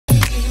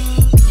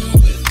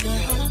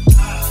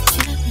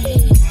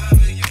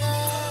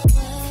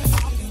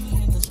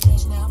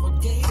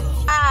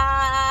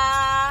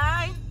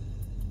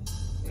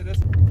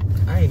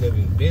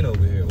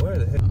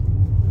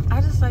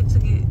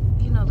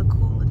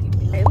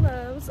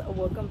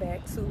Welcome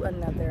back to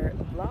another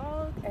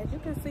vlog. As you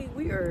can see,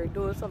 we are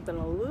doing something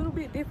a little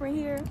bit different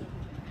here.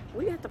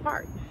 We at the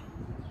park.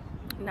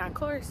 Now, of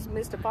course,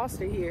 Mr.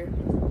 Foster here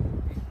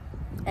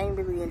ain't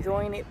really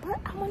enjoying it, but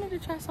I wanted to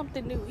try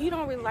something new. He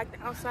don't really like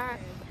the outside.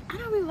 I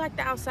don't really like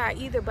the outside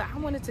either, but I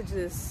wanted to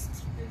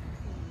just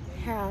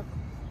have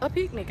a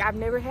picnic. I've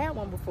never had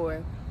one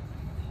before.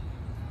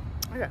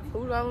 I got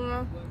food all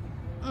around.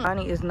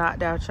 Bonnie is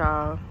knocked out,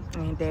 y'all,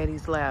 in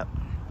Daddy's lap.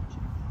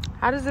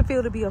 How does it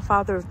feel to be a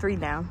father of 3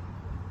 now?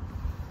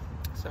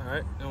 It's all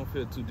right. I don't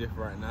feel too different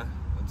right now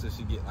until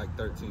she get like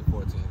 13,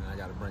 14, and I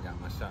got to bring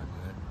out my shotgun.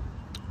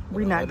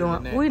 We're not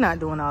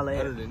doing all that.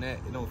 Other than that,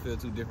 it don't feel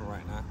too different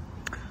right now.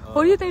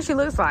 Who do you think she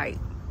looks like?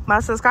 My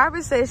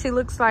subscriber says she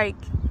looks like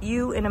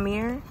you in a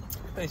mirror.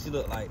 I think she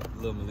looked like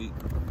Lil Malik.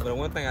 But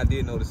one thing I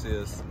did notice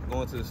is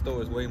going to the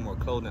store is way more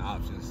clothing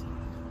options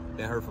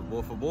than her for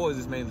boys. For boys,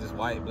 it's mainly just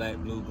white, black,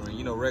 blue, green.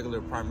 You know, regular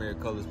primary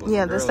colors. But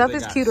yeah, for girls, the stuff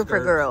is cuter for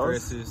girls.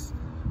 Dresses.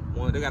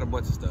 They got a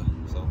bunch of stuff.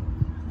 So,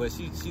 but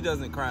she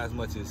doesn't cry as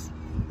much as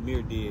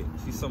Mir did.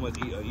 She's so much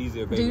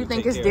easier. Baby do you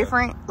think it's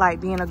different, like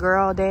being a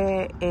girl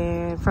dad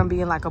and from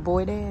being like a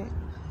boy dad?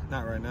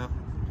 Not right now.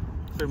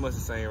 Pretty much the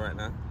same right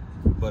now.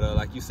 But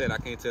like you said, I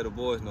can't tell the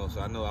boys no,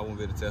 so I know I won't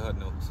be able to tell her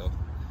no. So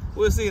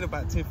we'll see in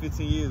about 10,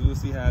 15 years. We'll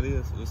see how it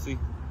is. We'll see.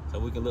 So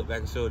we can look back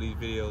and show these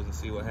videos and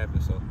see what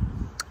happens. So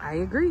I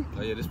agree.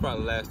 Oh yeah, this is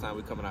probably the last time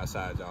we're coming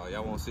outside, y'all.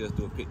 Y'all won't see us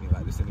do a picnic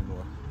like this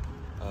anymore.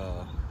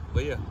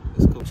 But yeah,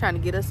 it's cool. Trying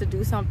to get us to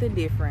do something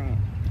different.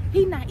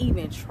 He not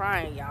even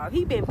trying, y'all.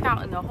 He been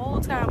pouting the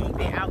whole time we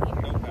been out here.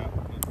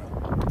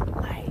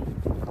 Like,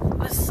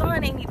 the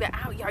sun ain't even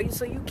out, y'all.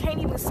 So you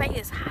can't even say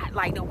it's hot.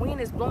 Like, the wind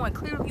is blowing.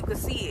 Clearly, you can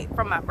see it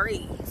from my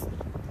braids.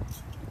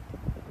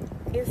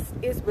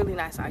 It's really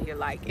nice out here.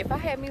 Like, if I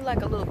had me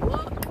like a little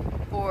book,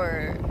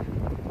 or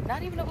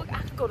not even a book,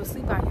 I could go to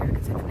sleep out here. I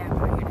could take a nap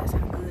out here. That's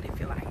how good it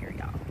feel out here,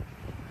 y'all.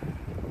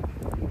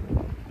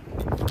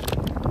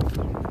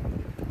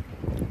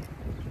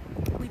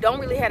 Don't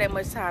really have that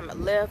much time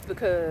left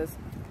because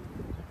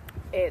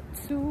at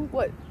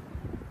 2:40,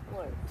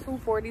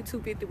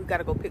 2:50 we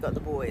gotta go pick up the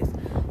boys.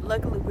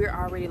 Luckily we're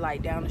already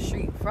like down the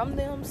street from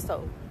them,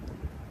 so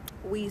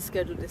we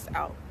scheduled this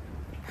out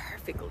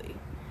perfectly.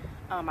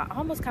 I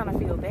almost kind of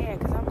feel bad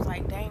because I was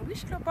like, dang, we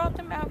should have brought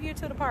them out here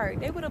to the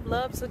park. They would have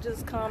loved to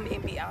just come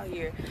and be out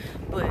here,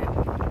 but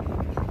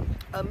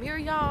Amir,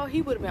 y'all,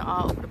 he would have been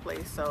all over the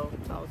place. So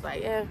I was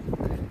like, yeah,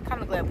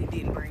 kind of glad we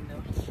didn't bring them.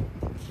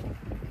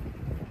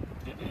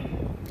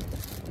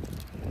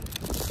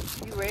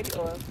 Ready?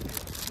 Or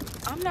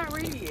I'm not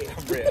ready yet.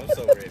 I'm ready. I'm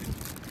so ready.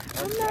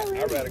 I'm not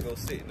ready. I'd rather go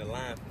sit in the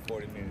line for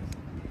 40 minutes.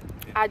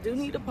 I do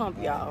need to pump,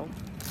 y'all,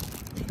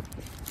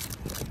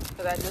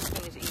 because I just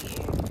finished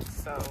eating,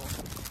 so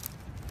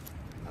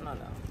I don't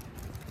know.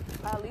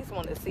 I at least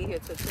want to sit here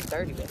till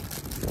 2:30 then.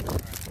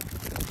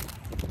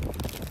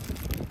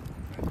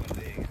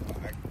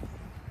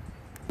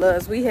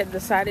 Plus, we had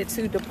decided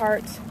to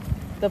depart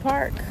the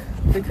park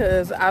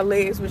because our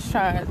legs were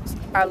starting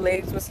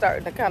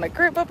to kind of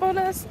cramp up on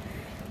us.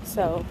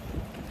 So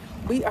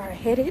we are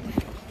headed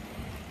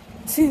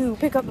to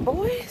pick up the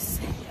boys,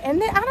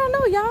 and then I don't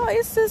know, y'all,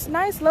 it's just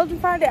nice, lovely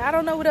Friday. I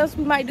don't know what else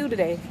we might do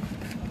today.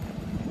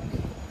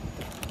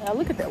 Now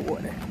look at that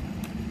water.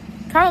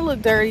 Kind of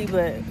look dirty,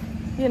 but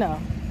you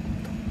know,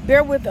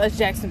 bear with us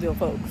Jacksonville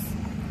folks.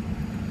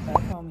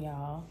 Back home,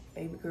 y'all.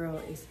 Baby girl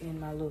is in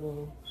my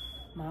little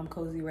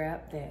Momcozy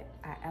wrap that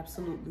I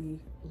absolutely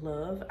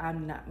love.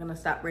 I'm not gonna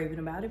stop raving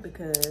about it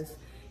because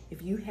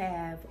if you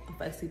have a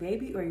fussy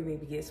baby or your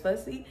baby gets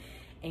fussy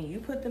and you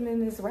put them in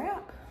this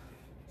wrap,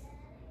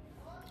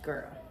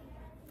 girl,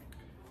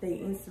 they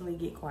instantly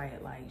get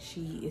quiet. Like,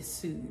 she is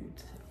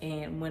soothed.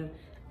 And when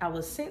I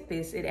was sent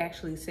this, it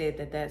actually said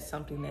that that's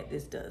something that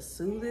this does,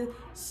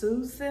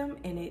 soothes them,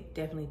 and it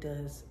definitely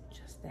does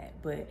just that.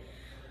 But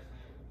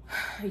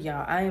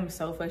y'all, I am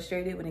so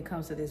frustrated when it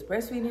comes to this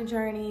breastfeeding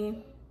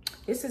journey.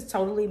 This is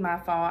totally my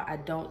fault. I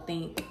don't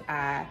think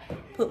I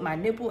put my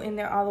nipple in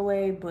there all the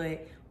way,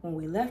 but when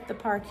we left the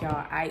park,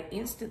 y'all, I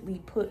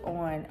instantly put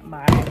on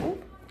my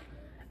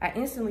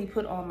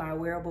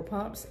wearable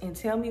pumps, and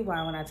tell me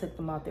why when I took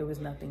them off, there was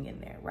nothing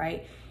in there,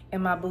 right?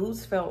 And my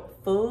boobs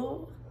felt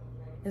full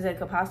as they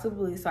could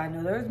possibly, so I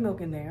knew there was milk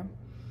in there.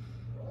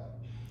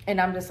 And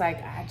I'm just like,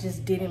 I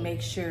just didn't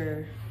make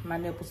sure my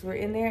nipples were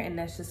in there, and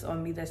that's just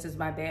on me. That's just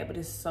my bad. But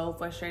it's so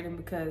frustrating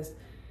because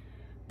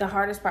the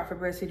hardest part for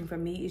breastfeeding for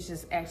me is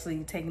just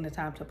actually taking the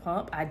time to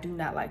pump. I do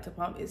not like to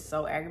pump. It's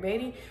so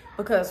aggravating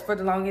because for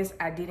the longest,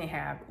 I didn't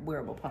have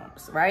wearable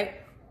pumps, right?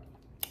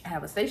 I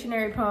have a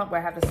stationary pump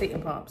where I have to sit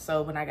and pump.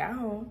 So when I got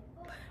home,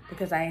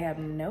 because I have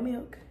no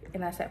milk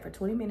and I sat for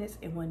 20 minutes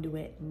and wasn't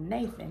doing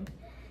nothing,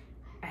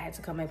 I had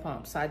to come and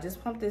pump. So I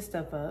just pumped this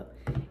stuff up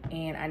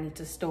and I need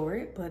to store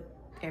it, but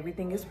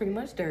everything is pretty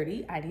much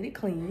dirty. I need it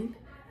clean.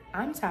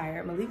 I'm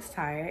tired, Malik's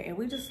tired, and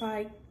we just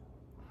like,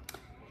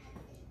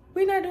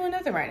 we're not doing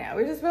nothing right now.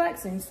 We're just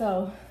relaxing.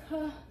 So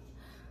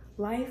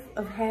life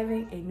of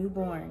having a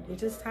newborn, you're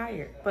just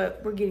tired,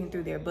 but we're getting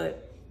through there.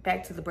 But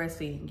back to the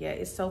breastfeeding. Yeah,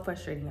 it's so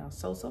frustrating, y'all.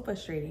 So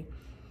frustrating.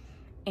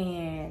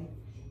 And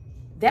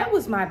that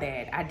was my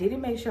bad. I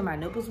didn't make sure my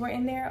nipples were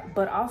in there,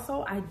 but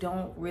also I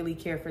don't really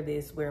care for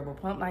this wearable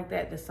pump like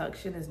that. The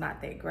suction is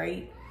not that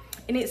great.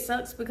 And it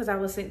sucks because I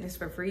was sitting this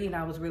for free and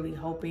I was really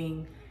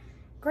hoping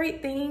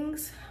great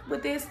things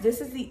with this.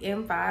 This is the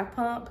M5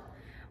 pump,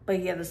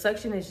 but yeah, the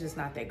suction is just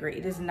not that great.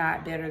 It is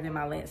not better than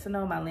my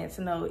Lancino. My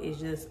Lancino is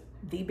just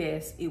the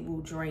best. It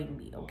will drain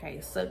me,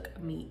 okay?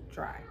 Suck me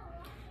dry.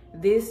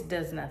 This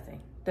does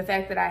nothing. The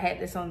fact that I had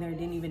this on there and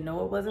didn't even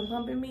know it wasn't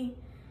pumping me,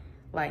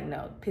 like,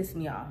 no, pissed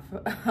me off.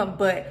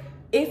 But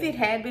if it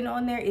had been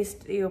on there, it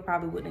still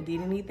probably wouldn't have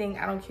did anything.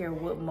 I don't care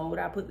what mode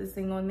I put this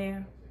thing on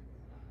there.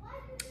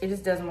 It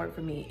just doesn't work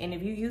for me. And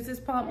if you use this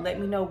pump, let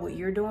me know what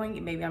you're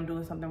doing. Maybe I'm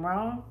doing something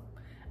wrong.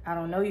 I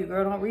don't know. Your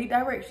girl don't read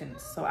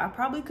directions, so I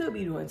probably could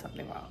be doing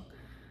something wrong.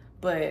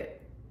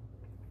 But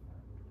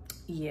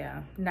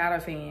yeah, not a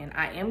fan.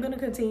 I am going to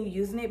continue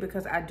using it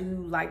because I do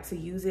like to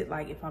use it.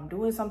 Like if I'm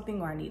doing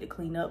something or I need to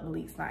clean up,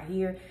 Malik's not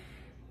here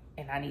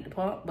and I need to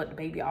pump, but the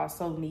baby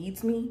also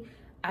needs me,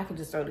 I can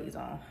just throw these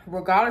on.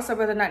 Regardless of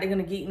whether or not they're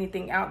going to get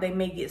anything out, they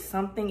may get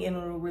something and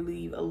it'll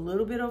relieve a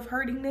little bit of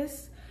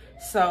hurtingness.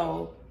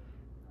 So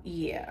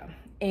yeah.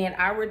 And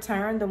I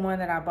returned the one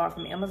that I bought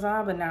from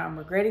Amazon, but now I'm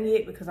regretting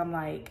it because I'm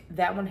like,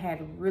 that one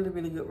had really,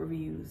 really good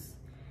reviews.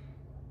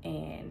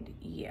 And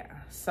yeah,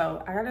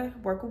 so I gotta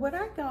work with what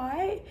I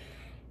got.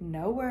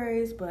 No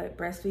worries, but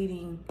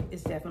breastfeeding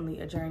is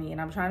definitely a journey.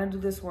 And I'm trying to do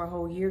this for a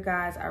whole year,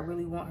 guys. I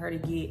really want her to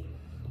get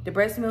the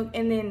breast milk,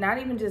 and then not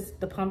even just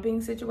the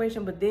pumping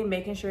situation, but then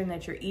making sure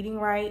that you're eating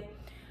right.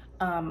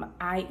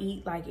 I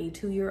eat like a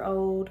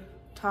 2-year-old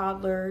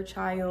toddler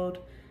child.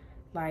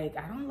 Like,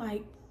 I don't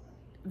like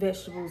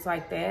vegetables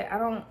like that. I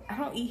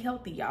don't eat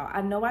healthy, y'all.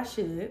 I know I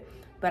should,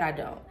 but I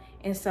don't.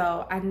 And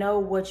so I know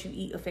what you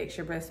eat affects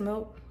your breast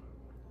milk.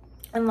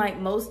 And like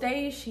most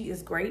days she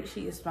is great,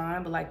 she is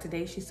fine, but like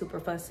today she's super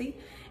fussy,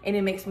 and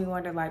it makes me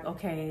wonder, like,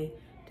 okay,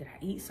 did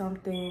I eat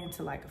something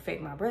to like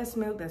affect my breast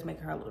milk that's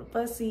making her a little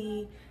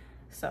fussy?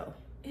 So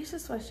it's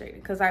just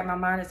frustrating because like my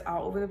mind is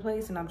all over the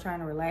place and I'm trying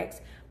to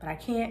relax, but I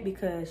can't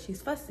because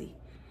she's fussy,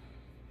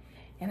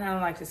 and I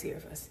don't like to see her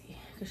fussy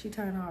because she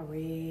turned all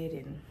red,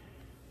 and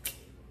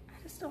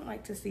I just don't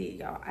like to see it,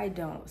 y'all. I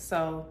don't.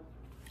 So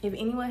if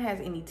anyone has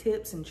any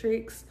tips and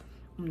tricks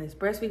on this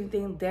breastfeeding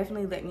thing,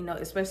 definitely let me know,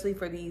 especially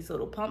for these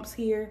little pumps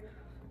here,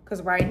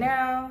 because right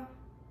now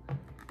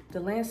the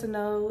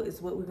Lancino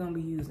is what we're going to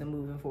be using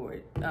moving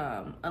forward,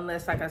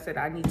 unless, like I said,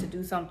 I need to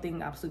do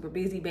something, I'm super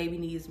busy, baby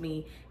needs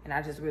me, and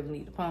I just really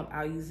need to pump,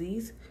 I'll use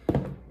these.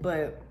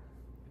 But,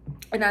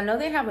 and I know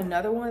they have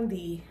another one,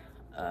 the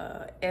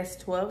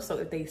S12, so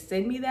if they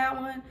send me that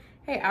one,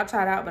 hey, I'll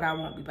try it out, but I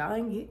won't be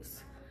buying it.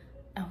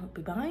 I won't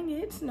be buying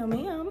it, no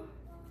ma'am.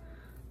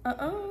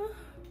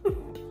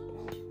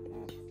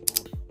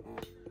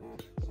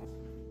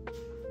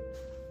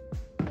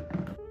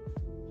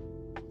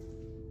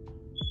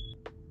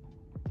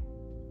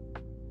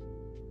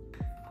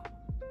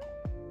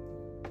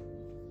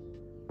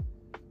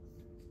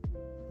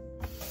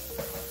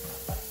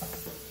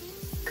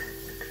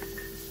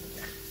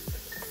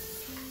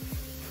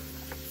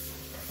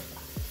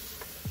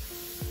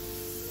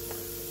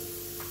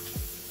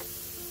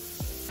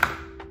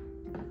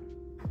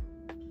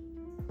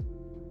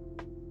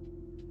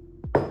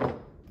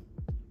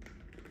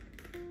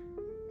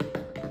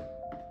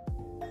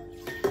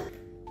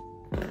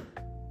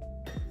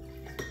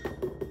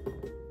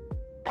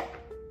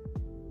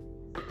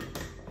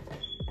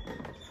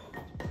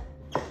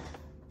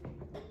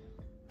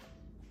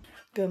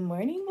 Good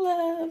morning,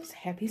 loves.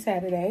 Happy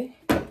Saturday.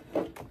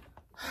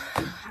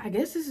 I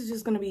guess this is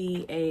just gonna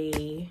be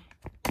a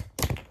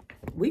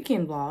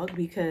weekend vlog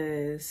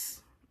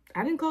because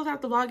I didn't close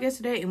out the vlog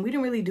yesterday and we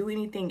didn't really do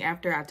anything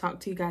after I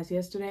talked to you guys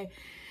yesterday.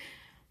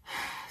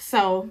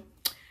 So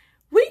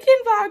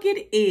weekend vlog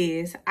it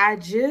is. I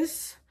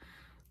just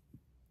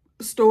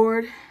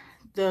stored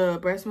the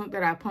breast milk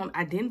that I pumped.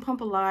 I didn't pump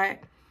a lot,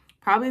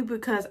 probably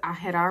because I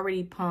had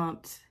already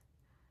pumped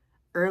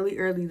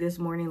early this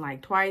morning,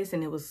 like twice,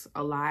 and it was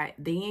a lot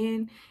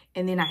then,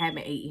 and then I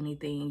haven't ate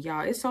anything,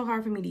 y'all. It's so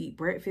hard for me to eat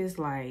breakfast.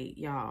 Like,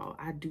 y'all,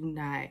 I do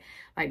not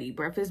like to eat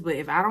breakfast, but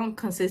if I don't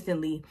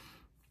consistently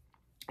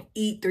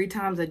eat 3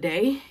 times a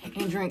day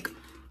and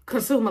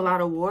consume a lot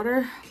of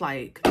water,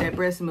 like, that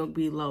breast milk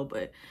be low.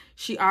 But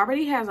she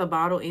already has a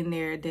bottle in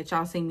there that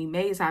y'all seen me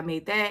make, so I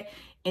made that.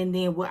 And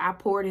then what I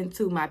poured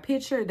into my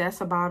pitcher,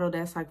 that's a bottle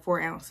that's like 4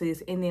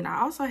 ounces. And then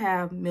I also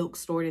have milk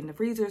stored in the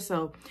freezer.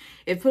 So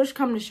if push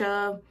come to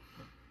shove,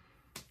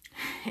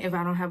 if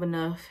I don't have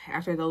enough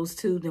after those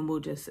 2, then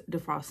we'll just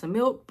defrost some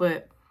milk.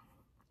 But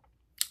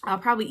I'll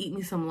probably eat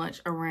me some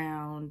lunch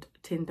around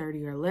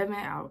 10:30 or 11.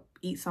 I'll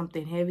eat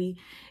something heavy.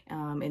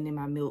 And then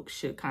my milk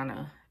should kind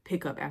of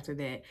pick up after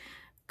that,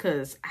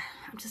 because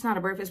I'm just not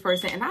a breakfast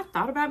person. And I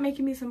thought about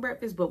making me some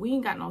breakfast, but we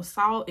ain't got no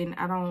salt, and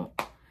I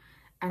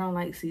don't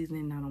like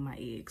seasoning not on my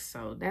eggs,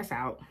 so that's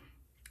out.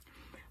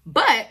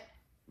 But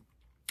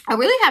I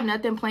really have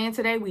nothing planned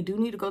today. We do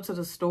need to go to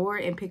the store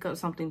and pick up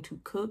something to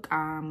cook.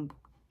 I'm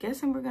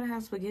guessing we're gonna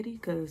have spaghetti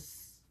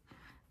because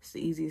it's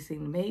the easiest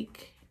thing to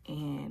make.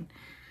 and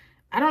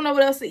I don't know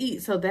what else to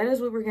eat. So that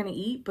is what we're gonna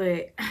eat.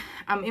 But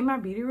I'm in my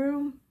beauty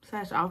room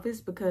 /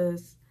 office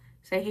because,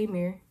 say hey,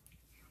 Mary.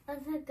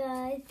 What's up,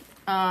 guys?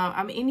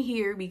 I'm in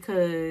here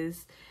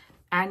because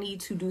I need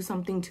to do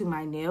something to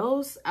my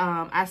nails.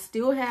 I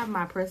still have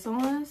my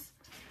press-ons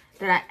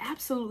that I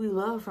absolutely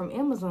love from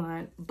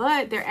Amazon,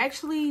 but they're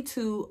actually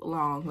too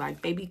long.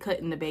 Like, they be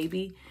cutting the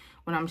baby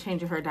when I'm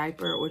changing her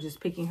diaper or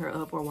just picking her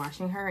up or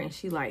washing her, and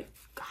she like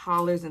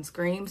hollers and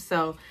screams.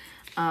 So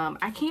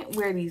I can't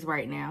wear these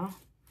right now.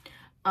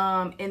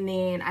 And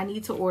then I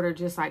need to order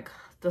just like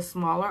the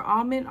smaller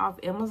almond off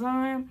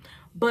Amazon,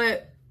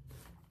 but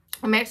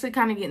I'm actually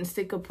kind of getting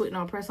sick of putting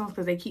on press-ons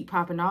because they keep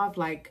popping off.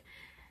 Like,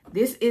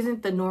 this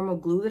isn't the normal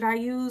glue that I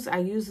use. I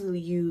usually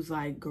use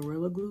like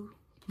Gorilla Glue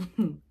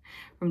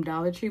from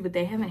Dollar Tree, but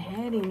they haven't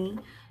had any,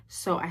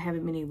 so I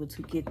haven't been able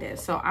to get that.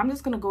 So I'm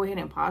just gonna go ahead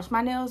and polish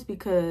my nails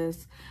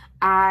because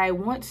I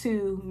want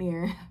to,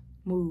 Mirror,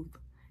 move,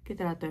 get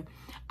that out there.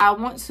 I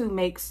want to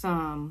make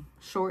some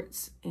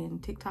shorts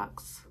and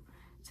TikToks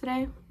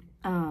today.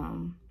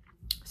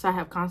 So I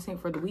have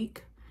content for the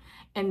week.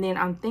 And then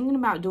I'm thinking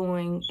about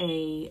doing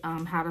a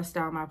how to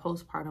style my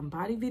postpartum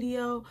body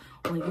video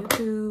on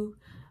YouTube,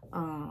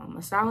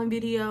 a styling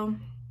video.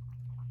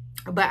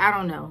 But I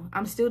don't know.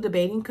 I'm still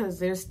debating because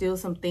there's still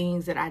some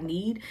things that I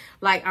need.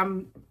 Like,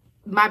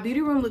 my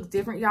beauty room looks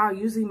different, y'all.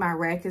 Usually my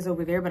rack is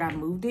over there, but I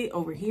moved it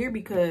over here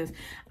because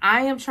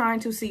I am trying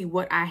to see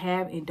what I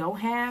have and don't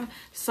have.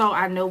 So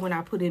I know when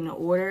I put in the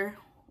order,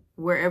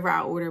 wherever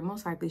I order,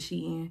 most likely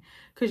Shein.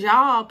 Because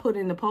y'all put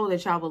in the poll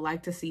that y'all would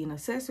like to see an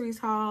accessories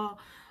haul,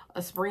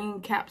 a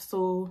spring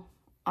capsule,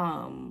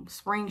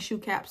 spring shoe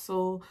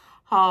capsule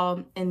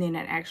haul, and then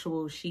an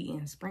actual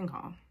Shein spring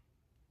haul.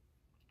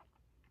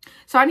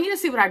 So I need to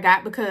see what I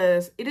got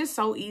because it is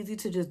so easy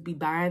to just be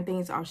buying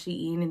things off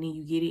Shein and then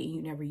you get it and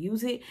you never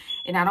use it.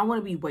 And I don't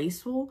want to be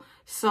wasteful.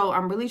 So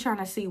I'm really trying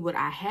to see what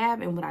I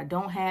have and what I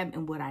don't have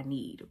and what I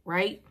need,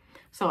 right?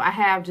 So I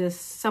have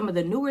just some of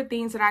the newer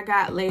things that I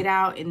got laid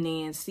out and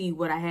then see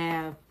what I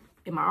have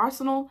in my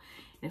arsenal.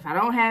 If I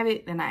don't have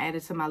it, then I add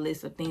it to my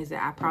list of things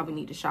that I probably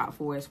need to shop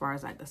for as far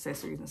as like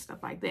accessories and stuff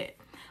like that.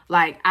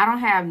 Like, I don't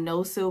have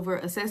no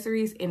silver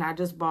accessories, and I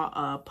just bought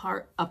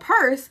a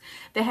purse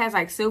that has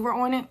like silver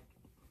on it.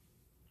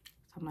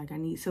 So I'm like, I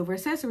need silver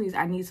accessories.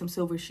 I need some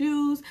silver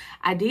shoes.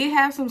 I did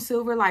have some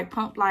silver like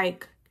pump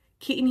like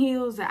kitten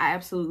heels that I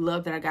absolutely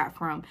love that I got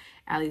from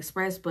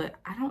AliExpress, but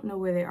I don't know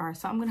where they are.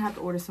 So I'm gonna have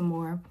to order some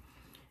more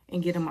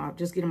and get them off,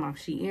 just get them off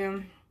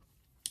Shein.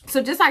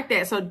 So just like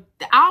that. So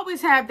I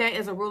always have that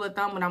as a rule of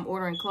thumb when I'm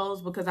ordering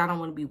clothes because I don't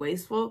want to be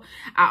wasteful.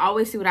 I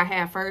always see what I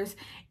have first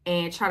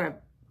and try to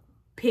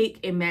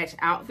pick and match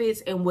outfits,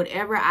 and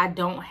whatever I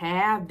don't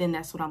have, then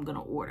that's what I'm going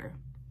to order.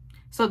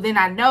 So then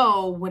I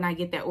know when I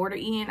get that order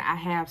in, I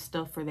have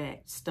stuff for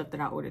that stuff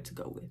that I ordered to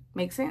go with.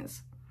 Make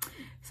sense?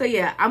 So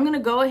yeah, I'm going to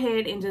go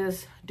ahead and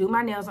just do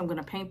my nails. I'm going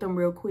to paint them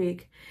real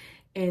quick.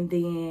 And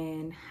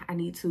then I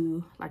need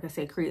to, like I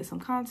said, create some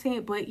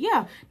content. But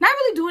yeah, not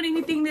really doing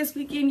anything this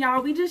weekend,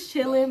 y'all. We just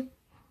chilling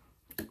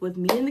with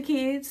me and the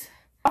kids.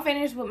 I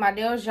finished with my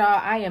nails, y'all.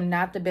 I am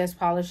not the best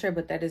polisher,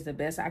 but that is the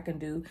best I can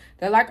do.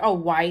 They're like a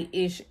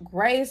white-ish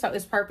gray, so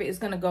it's perfect. It's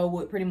going to go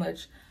with pretty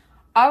much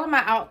all of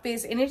my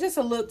outfits. And it just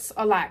looks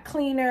a lot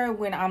cleaner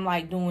when I'm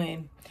like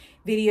doing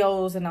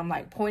videos and I'm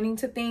like pointing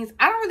to things.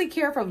 I don't really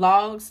care for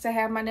vlogs to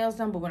have my nails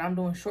done, but when I'm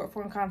doing short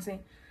form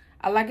content,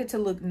 I like it to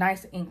look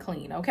nice and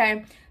clean,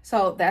 okay?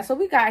 So that's what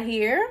we got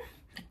here.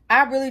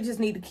 I really just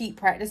need to keep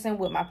practicing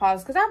with my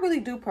polish because I really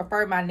do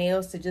prefer my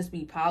nails to just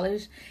be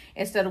polished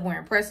instead of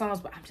wearing press-ons,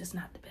 but I'm just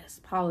not the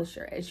best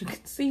polisher, as you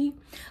can see.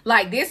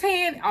 Like, this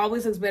hand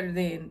always looks better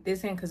than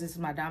this hand because this is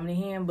my dominant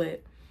hand,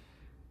 but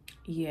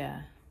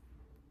yeah,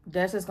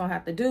 that's just gonna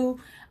have to do.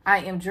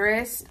 I am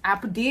dressed. I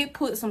did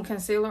put some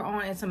concealer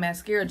on and some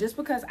mascara just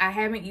because I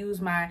haven't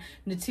used my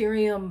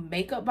Naturium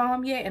makeup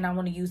balm yet, and I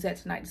want to use that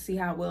tonight to see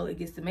how well it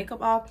gets the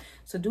makeup off.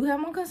 So do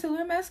have on concealer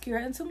and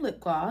mascara and some lip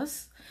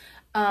gloss.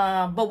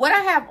 But what I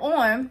have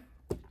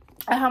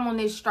on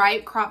this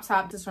striped crop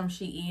top. This is from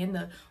Shein.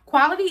 The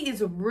quality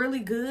is really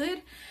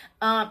good.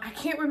 I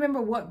can't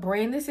remember what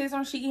brand this is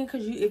on Shein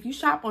because if you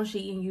shop on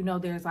Shein, you know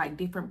there's like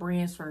different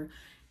brands for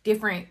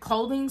different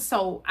clothing.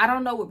 So I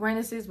don't know what brand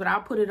this is, but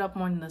I'll put it up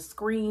on the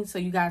screen so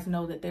you guys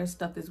know that their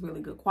stuff is really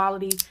good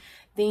quality.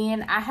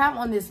 Then I have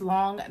on this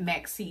long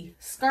maxi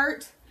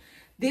skirt.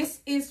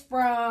 This is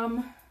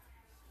from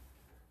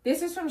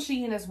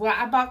Shein as well.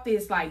 I bought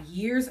this like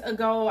years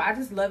ago. I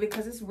just love it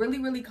because it's really,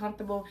 really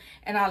comfortable.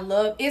 And I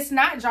love, it's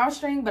not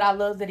drawstring, but I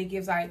love that it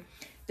gives like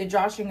the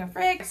drawstring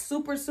effect.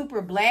 Super,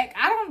 super black.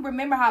 I don't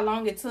remember how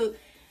long it took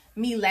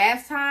me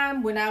last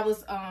time when I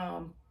was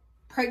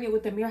pregnant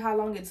with Amir, how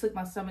long it took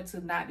my stomach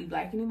to not be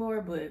black anymore.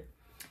 But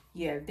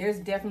yeah, there's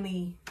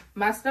definitely,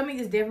 my stomach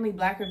is definitely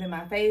blacker than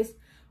my face,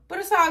 but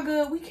it's all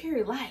good. We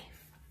carry life,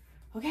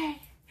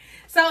 okay?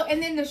 So, and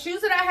then the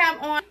shoes that I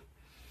have on,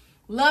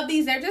 Love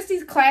these. They're just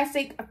these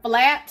classic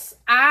flats.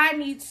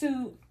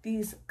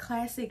 These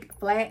classic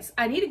flats.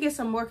 I need to get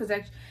some more because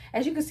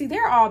as you can see,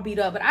 they're all beat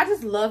up. But I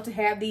just love to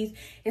have these,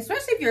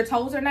 especially if your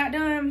toes are not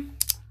done.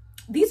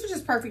 These are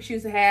just perfect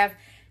shoes to have.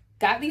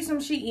 Got these from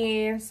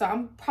Shein, so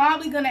I'm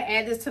probably going to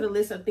add this to the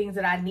list of things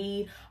that I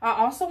need. I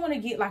also want to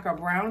get like a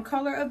brown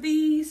color of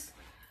these.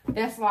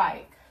 That's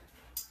like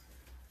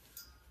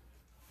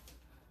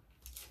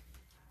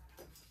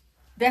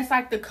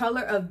the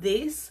color of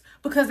this,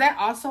 because that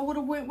also would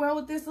have went well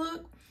with this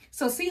look.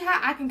 So see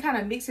how I can kind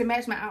of mix and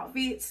match my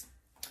outfits?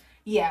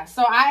 Yeah,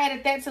 so I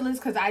added that to the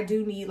list because I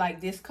do need like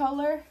this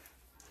color.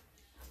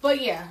 But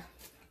yeah,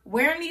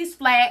 wearing these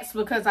flats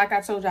because like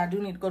I told you, I do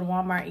need to go to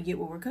Walmart and get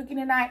what we're cooking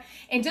tonight.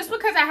 And just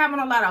because I have on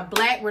a lot of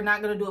black, we're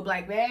not going to do a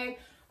black bag.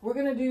 We're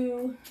going to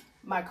do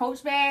my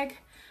Coach bag,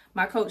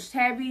 my Coach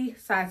Tabby,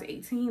 size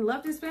 18.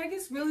 Love this bag.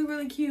 It's really,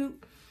 really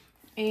cute.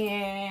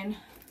 And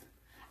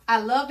I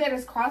love that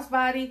it's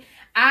crossbody.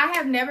 I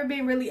have never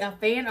been really a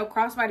fan of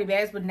crossbody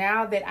bags, but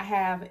now that I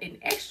have an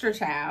extra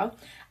child,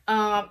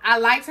 I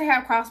like to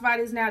have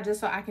crossbodies now just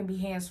so I can be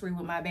hands-free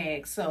with my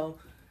bag. So,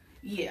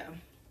 yeah.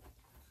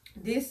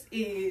 This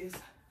is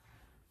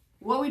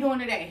what we doing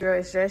today. Girl,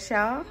 it's just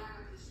y'all.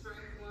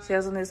 She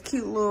has on this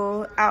cute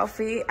little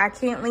outfit. I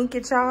can't link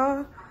it,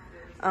 y'all,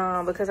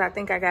 because I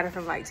think I got it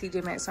from like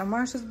TJ Maxx or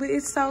Marshalls, but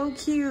it's so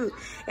cute.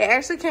 It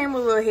actually came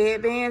with a little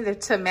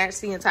headband to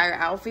match the entire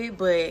outfit,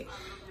 but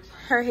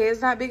her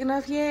head's not big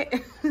enough yet.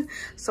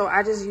 So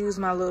I just used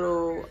my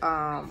little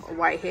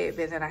white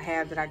headband that I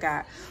have that I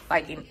got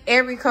like in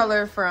every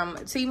color from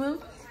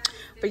Temu.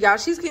 But y'all,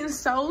 she's getting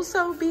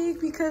so big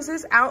because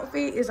this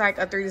outfit is like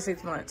a 3 to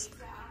 6 months.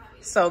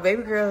 So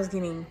baby girl is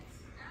getting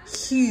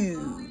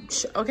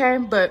huge, okay?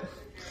 But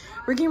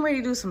we're getting ready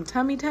to do some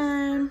tummy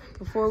time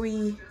before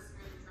we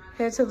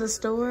head to the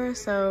store.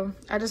 So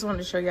I just wanted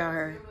to show y'all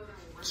her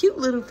cute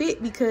little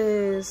fit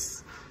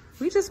because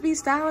we just be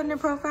styling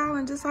and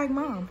profiling just like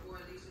mom.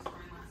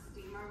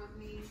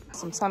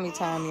 Some tummy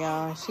time,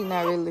 y'all. She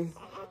not really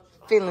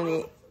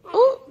feeling it.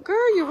 Oh,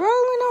 girl, you're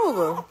rolling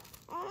over.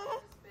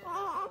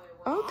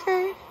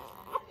 Okay.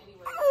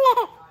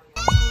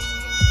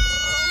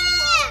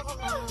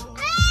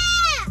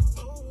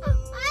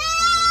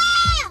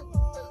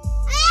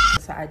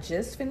 So I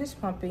just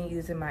finished pumping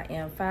using my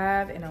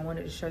M5 and I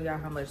wanted to show y'all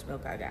how much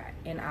milk I got.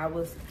 And I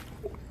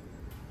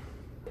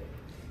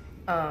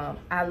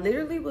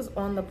literally was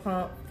on the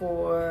pump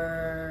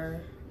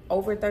for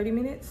over 30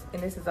 minutes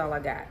and this is all I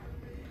got.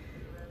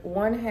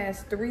 One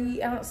has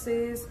 3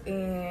 ounces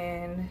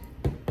and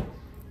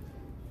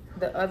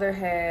the other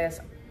has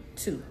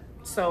 2.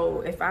 So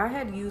if I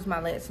had used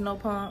my Lansino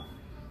pump,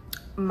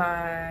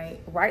 my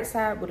right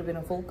side would have been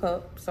a full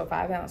cup, so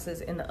 5 ounces,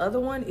 and the other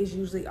one is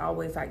usually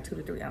always like 2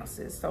 to 3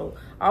 ounces. So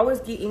I always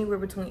get anywhere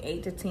between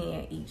 8 to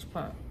 10 each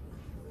pump.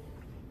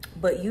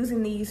 But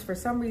using these, for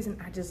some reason,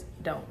 I just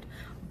don't.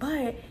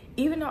 But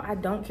even though I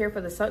don't care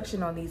for the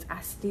suction on these,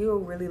 I still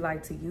really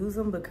like to use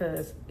them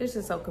because it's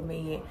just so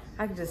convenient.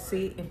 I can just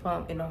sit and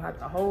pump and don't have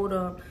to hold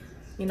them.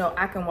 You know,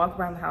 I can walk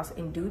around the house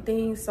and do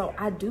things. So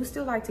I do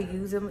still like to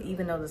use them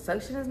even though the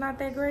suction is not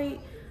that great.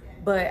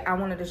 But I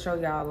wanted to show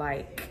y'all,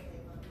 like,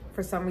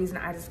 for some reason,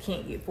 I just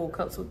can't get full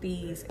cups with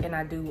these and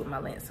I do with my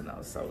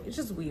Lansino. So it's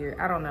just weird.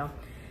 I don't know.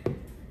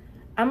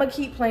 I'm going to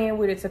keep playing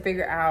with it to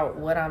figure out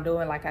what I'm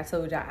doing. Like I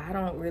told y'all, I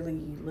don't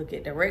really look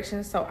at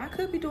directions. So I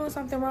could be doing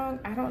something wrong.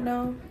 I don't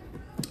know.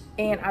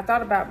 And I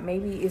thought about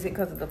maybe is it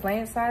because of the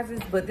flange sizes.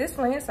 But this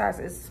flange size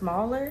is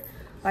smaller.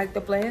 Like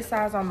the flange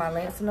size on my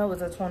Lansino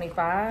is a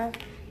 25.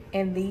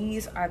 And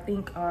these I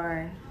think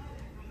are,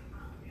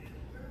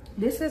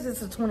 this says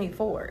it's a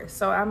 24.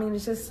 So I mean,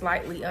 it's just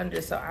slightly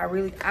under. So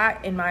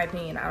in my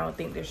opinion, I don't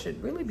think there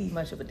should really be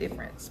much of a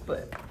difference.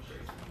 But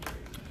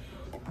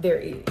there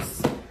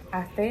is.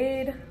 I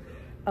fed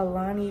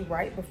Alani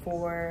right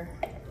before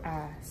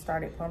I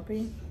started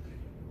pumping,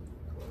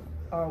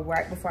 or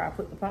right before I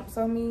put the pumps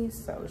on me,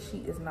 so she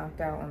is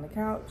knocked out on the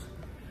couch.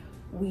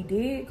 We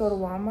did go to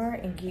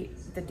Walmart and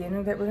get the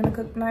dinner that we're gonna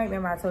cook tonight.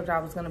 Remember I told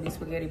y'all it was gonna be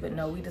spaghetti, but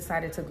no, we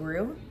decided to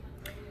grill.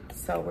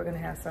 So we're gonna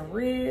have some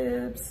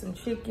ribs, some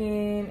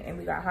chicken, and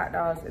we got hot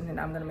dogs, and then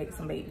I'm gonna make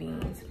some baked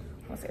beans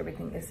once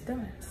everything is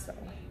done. So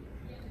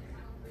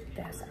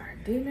that's our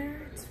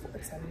dinner for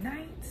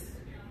tonight.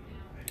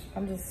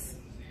 I'm just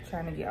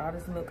trying to get all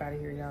this milk out of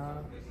here,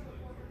 y'all.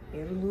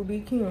 Every little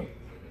bit cute.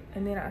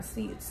 And then I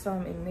see it's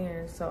some in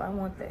there, so I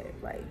want that.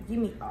 Like, give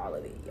me all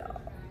of it,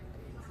 y'all.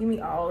 Give me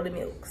all the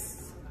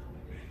milks.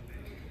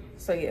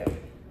 So, yeah.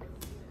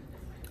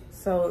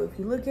 So, if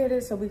you look at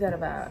it, so we got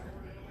about,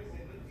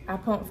 I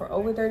pumped for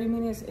over 30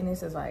 minutes, and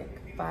this is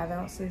like 5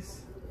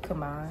 ounces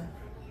combined.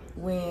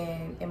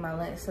 When in my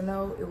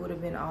Lansino, it would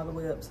have been all the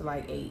way up to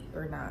like 8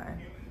 or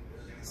 9.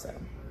 So.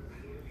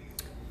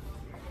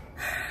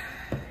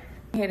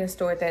 Ahead and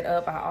stored that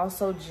up. I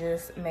also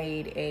just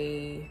made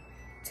a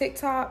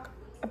TikTok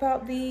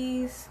about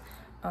these,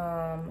 so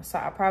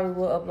I probably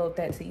will upload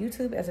that to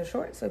YouTube as a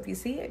short. So if you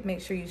see it,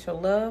 make sure you show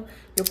love.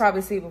 You'll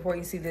probably see it before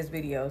you see this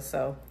video.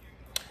 So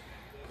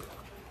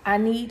I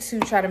need to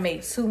try to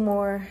make 2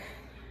 more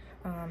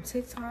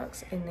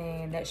TikToks, and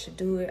then that should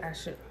do it. I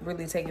should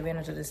really take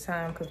advantage of this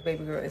time because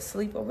baby girl is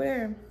asleep over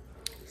there.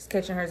 She's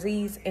catching her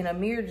Z's, and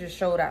Amir just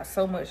showed out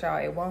so much, y'all,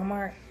 at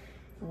Walmart.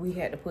 We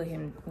had to put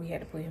him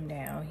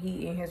down.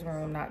 He in his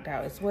room knocked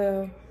out as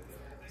well.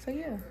 So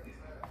yeah,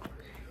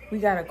 we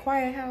got a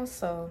quiet house,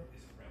 so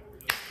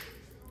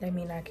that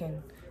means I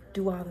can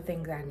do all the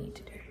things I need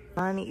to do.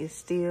 Bonnie is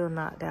still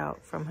knocked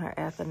out from her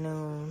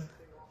afternoon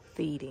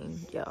feeding,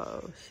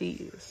 y'all.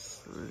 She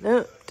is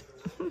slumped.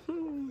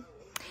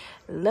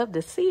 Love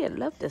to see it,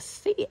 love to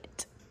see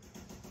it.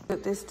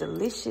 With this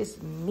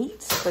delicious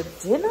meats for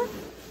dinner,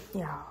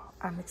 y'all,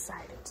 I'm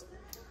excited.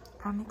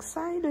 I'm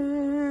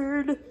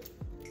excited.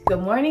 Good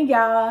morning,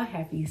 y'all.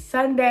 Happy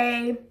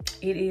Sunday.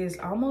 It is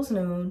almost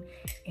noon,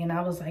 and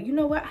I was like, you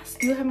know what? I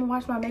still haven't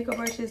washed my makeup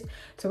brushes,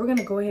 so we're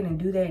gonna go ahead and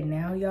do that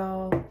now,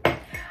 y'all.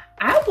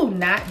 I will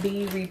not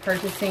be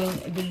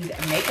repurchasing these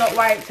makeup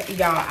wipes,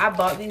 y'all. I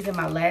bought these in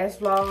my last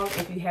vlog.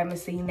 If you haven't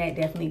seen that,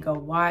 definitely go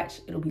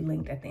watch. It'll be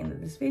linked at the end of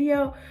this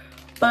video.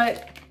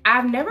 But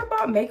I've never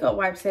bought makeup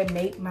wipes that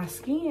make my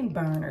skin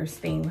burn or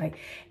sting. Like,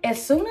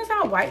 as soon as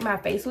I wipe my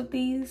face with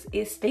these,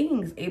 it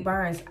stings, it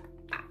burns.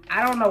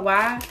 I don't know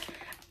why.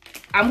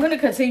 I'm gonna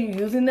continue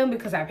using them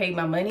because I paid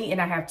my money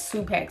and I have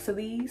 2 packs of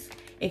these.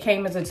 It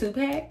came as a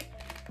 2-pack.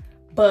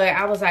 But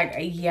I was like,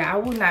 yeah, I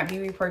will not be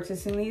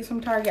repurchasing these from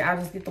Target. I'll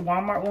just get the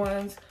Walmart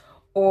ones,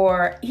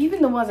 or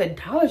even the ones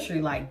at Dollar Tree.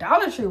 Like,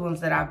 Dollar Tree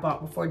ones that I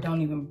bought before don't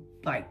even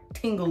like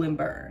tingle and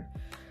burn.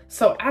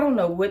 So I don't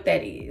know what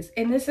that is.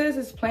 And this says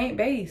it's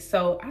plant-based,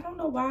 so I don't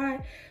know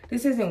why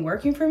this isn't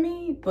working for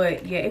me.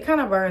 But yeah, it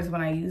kind of burns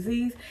when I use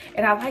these.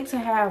 And I like to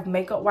have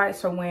makeup wipes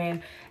for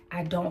when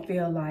I don't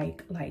feel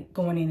like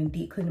going in and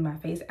deep cleaning my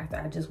face after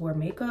I just wear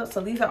makeup.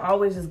 So these are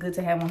always just good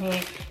to have on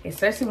hand,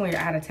 especially when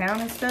you're out of town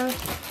and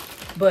stuff.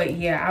 But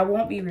yeah, I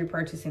won't be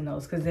repurchasing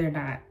those because they're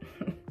not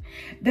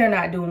they're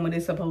not doing what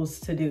it's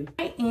supposed to do.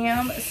 I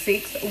am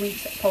 6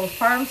 weeks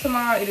postpartum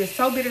tomorrow. It is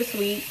so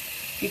bittersweet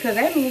because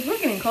that means we're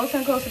getting closer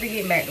and closer to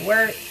getting back to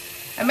work.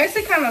 I'm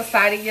actually kind of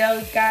excited,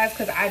 yo, guys,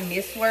 because I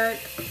miss work.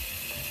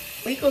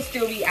 Leek will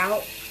still be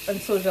out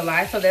until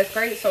July, so that's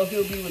great. So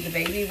he'll be with the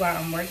baby while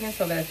I'm working,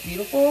 so that's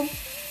beautiful.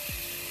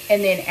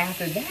 And then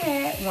after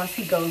that, once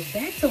he goes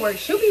back to work,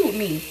 she'll be with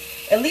me,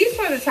 at least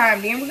for the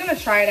time being. We're gonna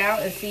try it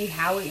out and see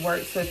how it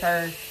works with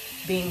her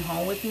being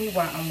home with me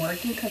while I'm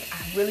working, because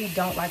I really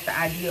don't like the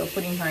idea of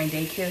putting her in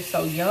daycare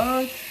so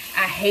young.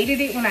 I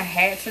hated it when I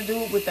had to do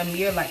it with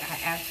Amir. Like, I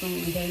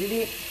absolutely hated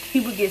it.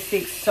 He would get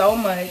sick so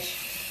much,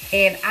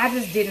 and I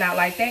just did not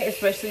like that,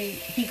 especially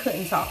he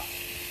couldn't talk.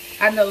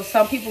 I know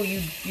some people,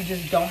 you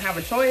just don't have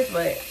a choice,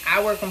 but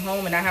I work from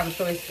home and I have a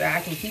choice that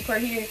I can keep her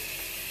here.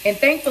 And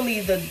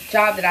thankfully, the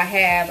job that I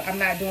have, I'm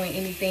not doing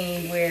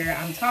anything where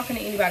I'm talking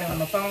to anybody on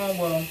the phone.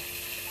 Well,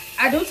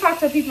 I do talk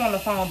to people on the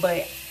phone,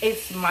 but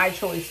it's my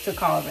choice to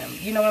call them.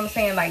 You know what I'm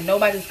saying? Like,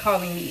 nobody's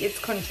calling me. It's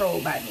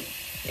controlled by me,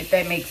 if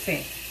that makes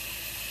sense.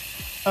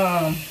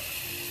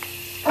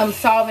 I'm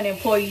solving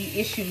employee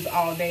issues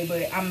all day,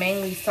 but I'm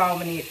mainly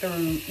solving it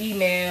through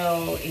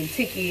email and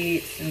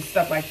tickets and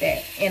stuff like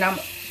that. And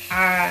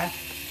I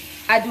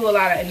do a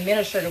lot of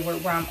administrative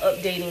work where I'm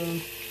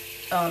updating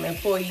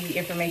employee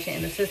information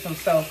in the system.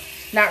 So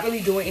not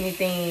really doing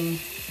anything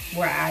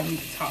where I need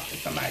to talk to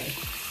somebody.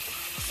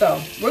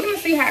 So we're going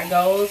to see how it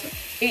goes.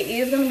 It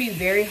is going to be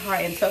very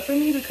hard and tough for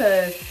me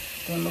because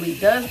when Malik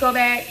does go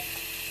back,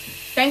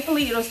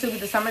 thankfully it'll still be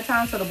the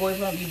summertime, so the boys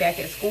won't be back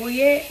at school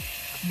yet.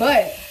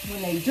 But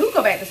when they do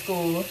go back to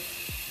school,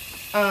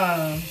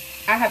 I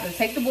have to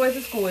take the boys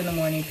to school in the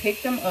morning,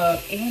 pick them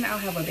up, and I'll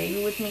have a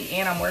baby with me,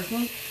 and I'm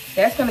working.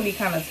 That's going to be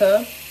kind of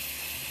tough.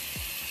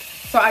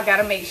 So I got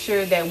to make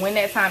sure that when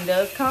that time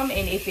does come,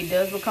 and if it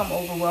does become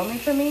overwhelming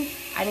for me,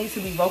 I need to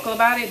be vocal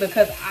about it,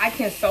 because I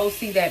can so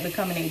see that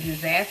becoming a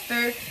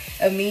disaster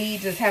of me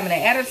just having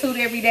an attitude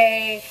every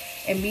day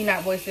and me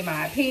not voicing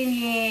my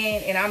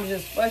opinion, and I'm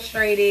just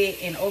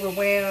frustrated and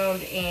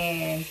overwhelmed.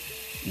 And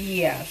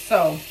yeah,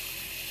 so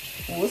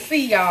we'll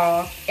see,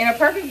 y'all. In a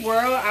perfect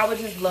world, I would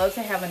just love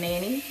to have a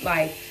nanny.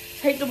 Like,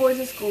 take the boys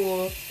to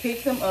school,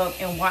 pick them up,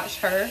 and watch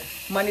her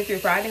Monday through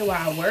Friday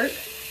while I work.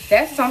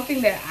 That's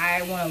something that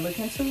I want to look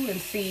into and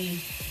see,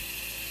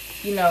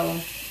 you know,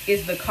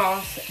 is the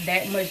cost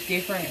that much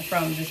different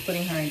from just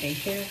putting her in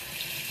daycare?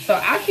 So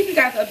I'll keep you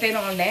guys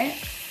updated on that.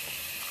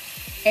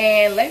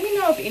 And let me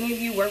know if any of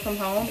you work from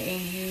home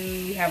and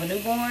you have a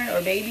newborn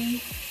or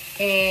baby,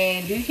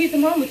 and do you keep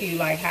them home with you?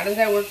 Like, how does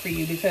that work for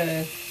you?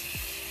 Because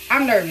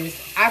I'm nervous.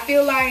 I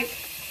feel like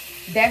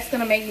that's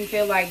gonna make me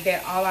feel like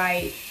that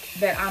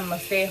I'm a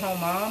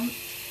stay-at-home mom,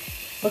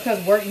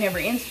 because work never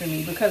ends for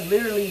me. Because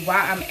literally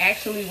while I'm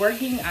actually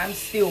working, I'm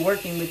still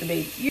working with the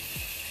baby.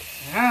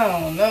 I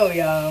don't know,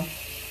 y'all,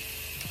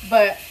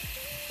 but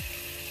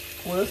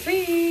we'll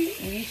see.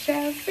 We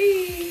shall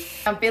see.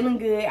 I'm feeling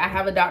good. I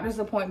have a doctor's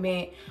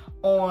appointment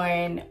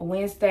on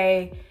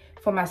Wednesday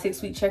for my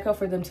 6-week checkup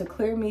for them to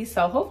clear me.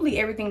 So hopefully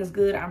everything is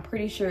good. I'm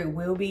pretty sure it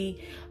will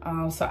be.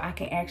 So I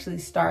can actually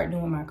start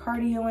doing my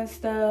cardio and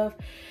stuff.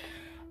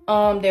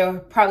 They'll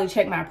probably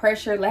check my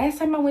pressure. Last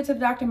time I went to the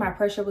doctor, my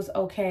pressure was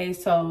okay.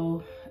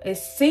 So it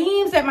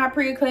seems that my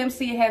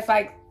preeclampsia has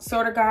like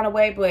sort of gone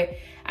away, but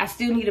I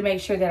still need to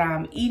make sure that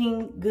I'm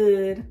eating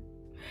good,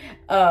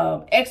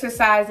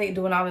 exercising,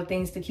 doing all the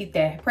things to keep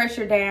that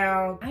pressure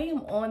down. I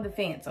am on the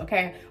fence,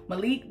 okay?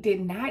 Malik did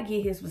not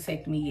get his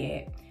vasectomy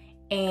yet.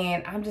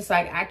 And I'm just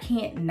like, I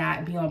can't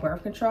not be on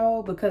birth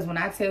control, because when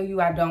I tell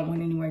you I don't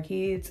want any more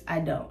kids, I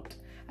don't.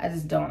 I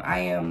just don't. I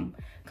am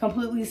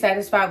completely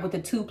satisfied with the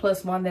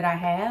 2+1 that I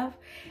have.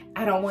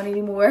 I don't want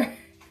any more.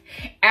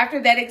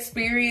 After that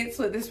experience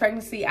with this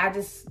pregnancy, I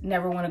just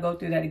never want to go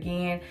through that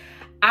again.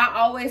 I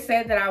always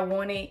said that I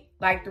wanted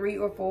like 3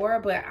 or 4,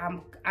 but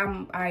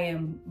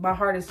my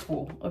heart is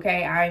full,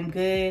 okay? I am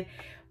good,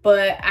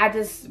 but I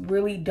just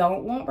really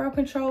don't want birth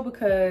control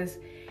because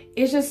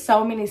it's just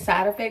so many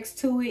side effects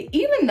to it.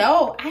 Even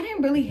though I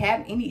didn't really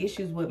have any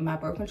issues with my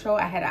birth control,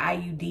 I had an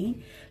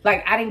IUD.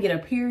 Like, I didn't get a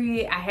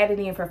period. I had it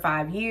in for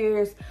 5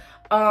 years.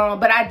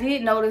 But I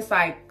did notice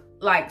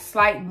like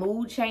slight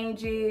mood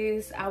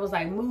changes. I was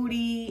like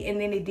moody, and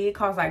then it did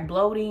cause like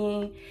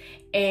bloating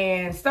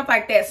and stuff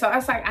like that. So I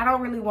was like, I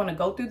don't really want to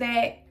go through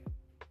that,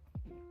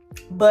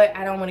 but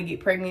I don't want to get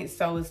pregnant.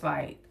 So it's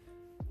like,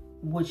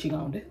 what you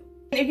gonna do?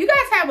 If you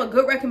guys have a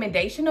good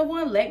recommendation of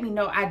one, let me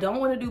know. I don't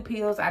want to do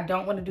pills. I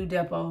don't want to do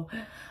Depo.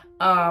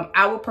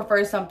 I would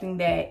prefer something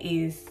that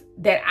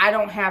I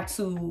don't have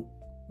to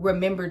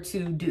remember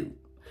to do.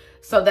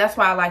 So that's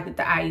why I like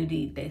the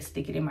IUD. They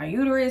stick it in my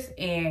uterus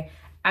and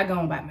I go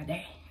on by my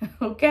day.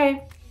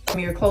 Okay?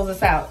 Amir, close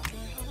us out.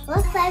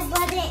 What's that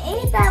button?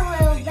 Ain't that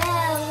little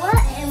bell?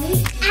 What? And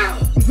we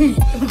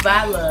out.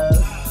 Bye, love.